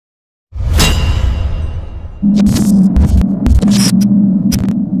Zilong.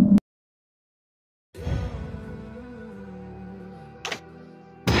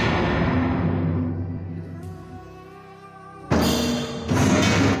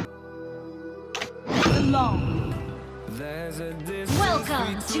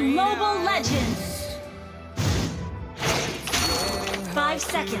 Welcome to Mobile Legends! 5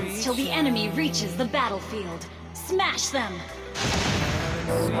 seconds till the enemy reaches the battlefield. Smash them!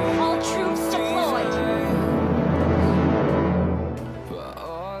 All troops deployed! But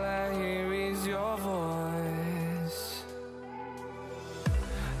all I hear is your voice.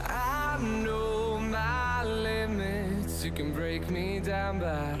 I know my limits. You can break me down,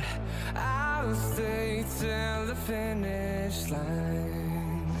 but I'll stay till the finish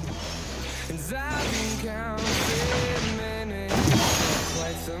line. And I've been counting minutes for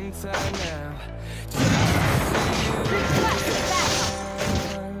quite some time now.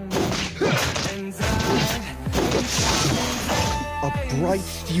 A bright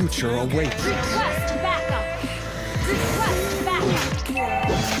future awaits. Request backup! Request backup!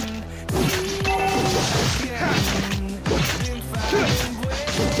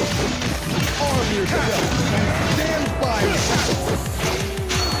 Arm yourself and stand by it.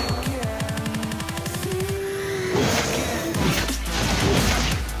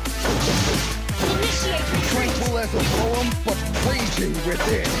 Initiate retreat! Tranquil as a poem, but raging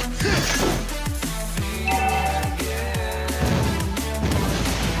within.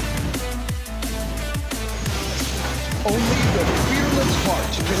 Only the fearless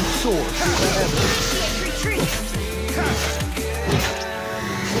heart can soar to the heavens. Initiate retreat!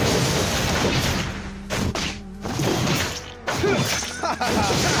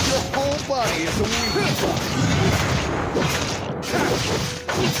 Your whole body is a weak spot.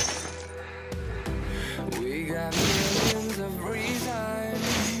 We got millions of reasons.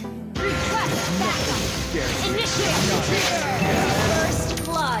 Request backup! Initiate retreat! First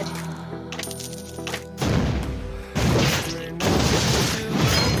blood!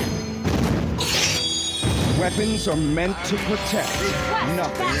 Weapons are meant to protect,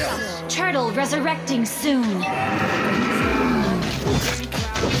 nothing else. Turtle resurrecting soon.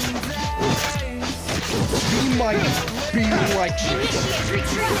 Be mighty, be righteous. Initiate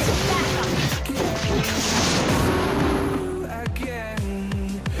retreat! Backup!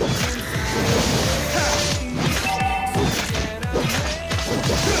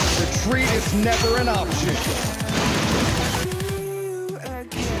 Retreat is never an option.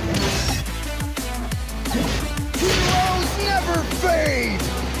 Heroes never fade!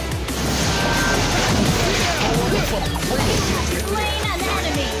 Slain an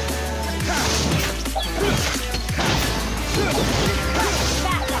enemy!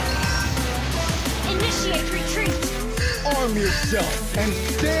 Backup! Initiate retreat! Arm yourself and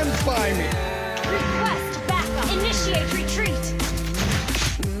stand by me. Request backup! Initiate retreat!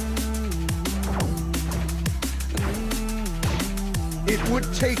 It would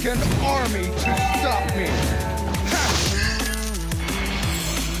take an army to stop me.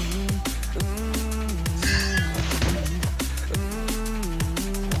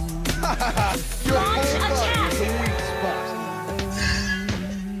 Your Launch whole body attack! is a weak spot.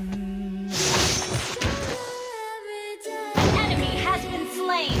 An enemy has been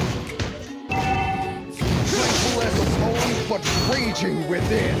slain! Tranquil as a poem, but raging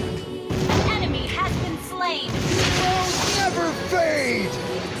within. An enemy has been slain! Heroes never fade!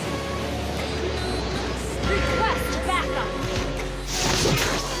 Request backup!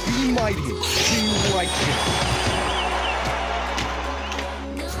 Be mighty, be righteous.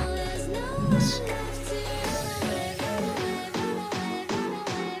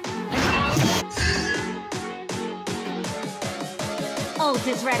 Ult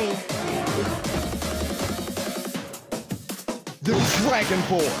is ready. The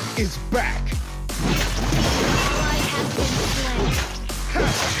Dragonborn is back. Ally has been slain.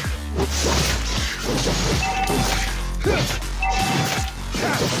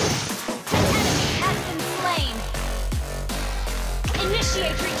 Enemy has been slain.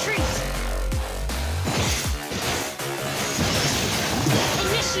 Initiate retreat.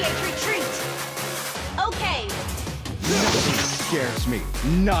 Initiate retreat. Okay. Nothing scares me,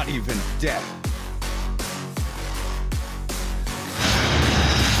 not even death.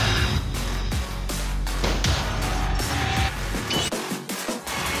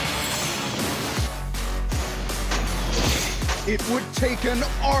 It would take an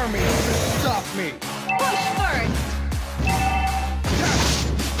army to stop me. Push first.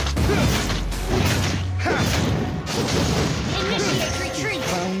 Initiate retreat.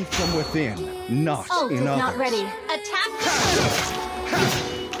 Found from within, not Ult is in others. not ready. Attack the turret.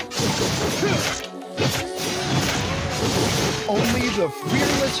 the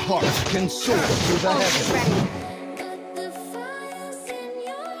fearless heart can soar through the heavens. Ready.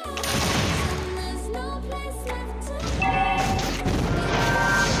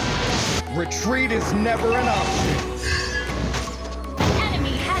 Retreat is never an option.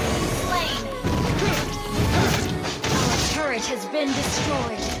 Enemy has been slain. Our turret has been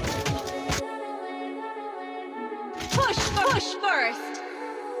destroyed. Push first.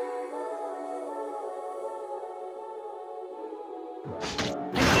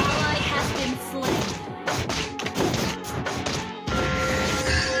 An ally has been slain.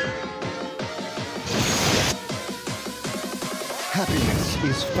 Happiness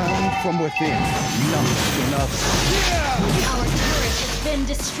is found from within, not in others. Our turret has been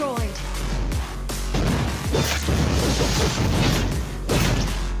destroyed.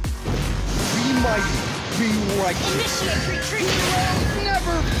 Be mighty, be righteous. Initiate retreat.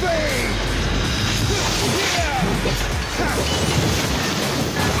 Never fade!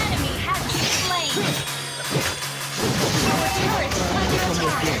 Enemy has been slain. Our turret is under From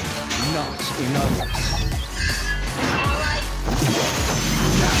attack. within, not in others. Ally.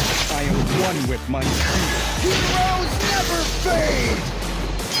 I am one with my spirit. Heroes never fade!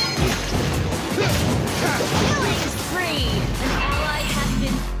 Killing spree. An ally has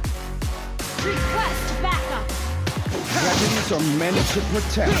been. Request backup. Weapons are meant to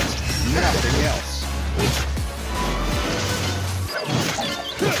protect, nothing else.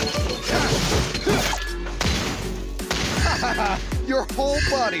 Your whole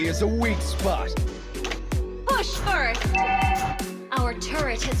body is a weak spot. Push first. Our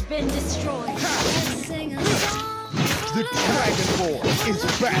turret has been destroyed. The Dragonborn is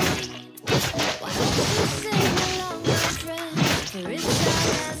back.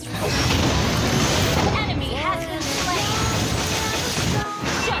 Enemy has been slain.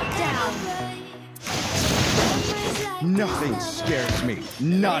 Shut down. Nothing scares me,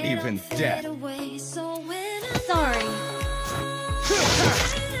 not even death. Sorry.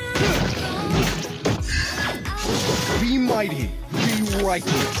 Be mighty, be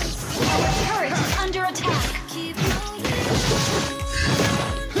righteous. Our turret is under attack.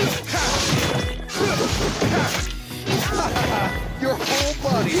 Your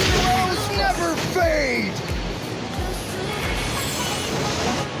whole body heroes never fade!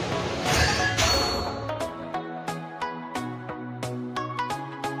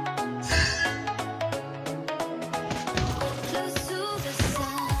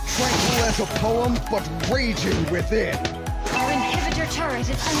 Tranquil as a poem, but raging within. Our inhibitor turret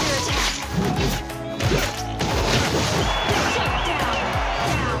is under attack. Shut down.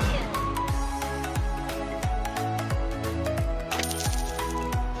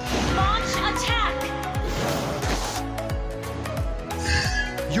 Launch attack.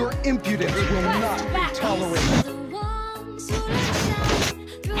 Your impudence will not be tolerated.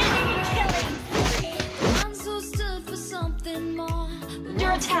 Enemy killing.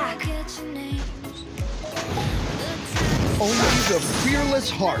 Under attack. Only the fearless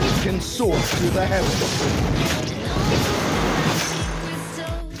heart can soar through the heavens.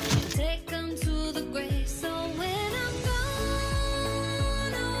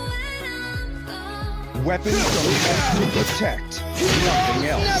 Weapons are meant to protect, nothing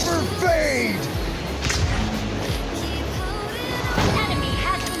else. Never fade! Enemy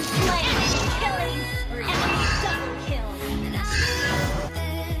has been slain. Killing. Enemy double kill.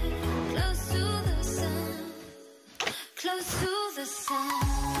 Close to the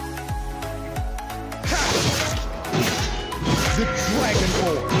sun. The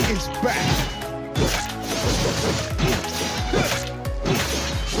Dragonborn is back!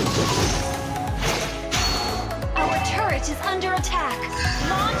 Our turret is under attack.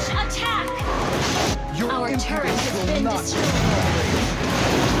 Launch attack. Your Our turret impudence has will been not be destroyed. tolerated.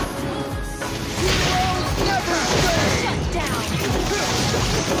 Heroes never fade! Shut down.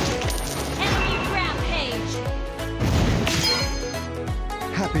 Enemy rampage.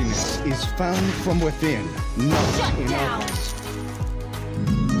 Happiness is found from within, not Shut in down. others.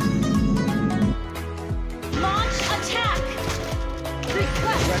 Launch attack.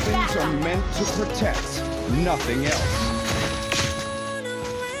 Request Weapons are backup. meant to protect, nothing else.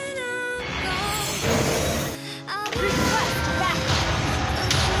 Request backup.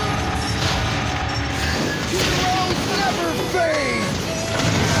 Heroes never fade!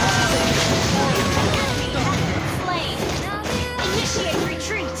 Enemy has been slain. Initiate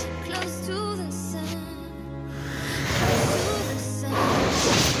retreat. Close to the sun.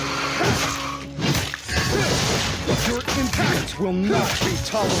 Your impudence will not be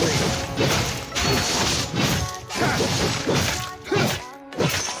tolerated.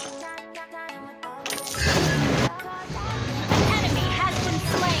 Enemy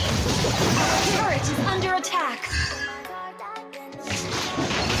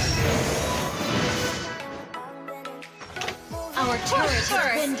turret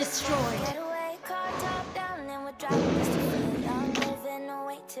has been destroyed. Get away, car top down, and we're driving just to feel young. Moving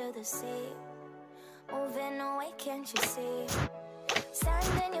away to the sea. Moving away, can't you see?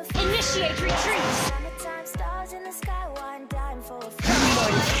 Sand in your feet. Initiate retreat. Summertime stars in the sky, one dime for a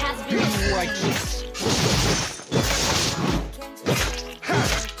Has been Be righteous. can't you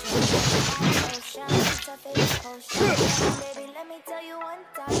see? Baby, let me tell you one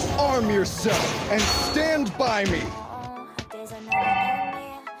time. Arm yourself and stand by me. Days are never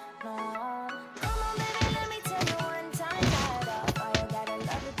ending. No. Come on, baby, let me tell you one time. Light up, I gotta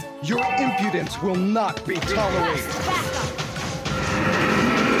love it till you Your impudence will not be tolerated. request backup.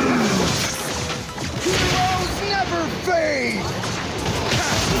 Heroes never fade!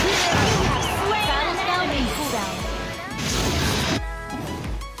 Slain an enemy. Cooldown.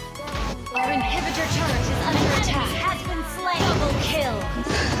 Our inhibitor turret is under attack. Has been slain. Double kill.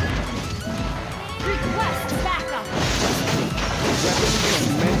 Request backup. Weapons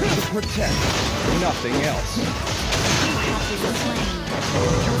are meant to protect, nothing else. You have been slain.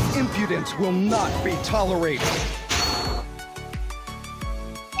 Your impudence will not be tolerated.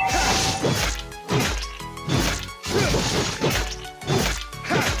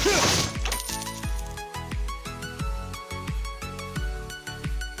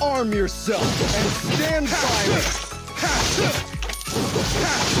 Arm yourself and stand by me.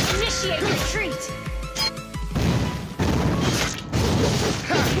 Initiate retreat.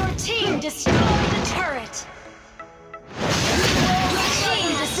 Your team destroyed a turret. Your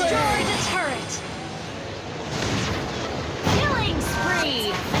team destroyed a turret. Killing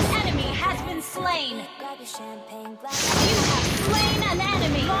spree. An enemy has been slain. grab your champagne glass. You have slain an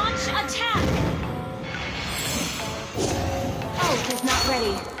enemy. Launch attack. Ult is not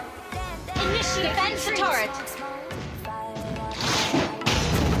ready. Initiate defend the turret.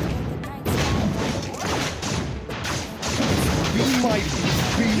 Be mighty,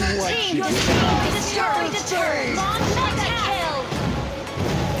 be Team righteous. destroyed a turret. Launch mega kill.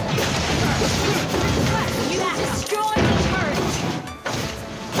 You destroyed a turret.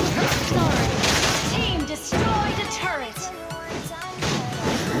 Sorry. Team destroyed a turret.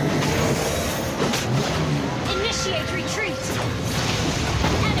 Initiate retreat.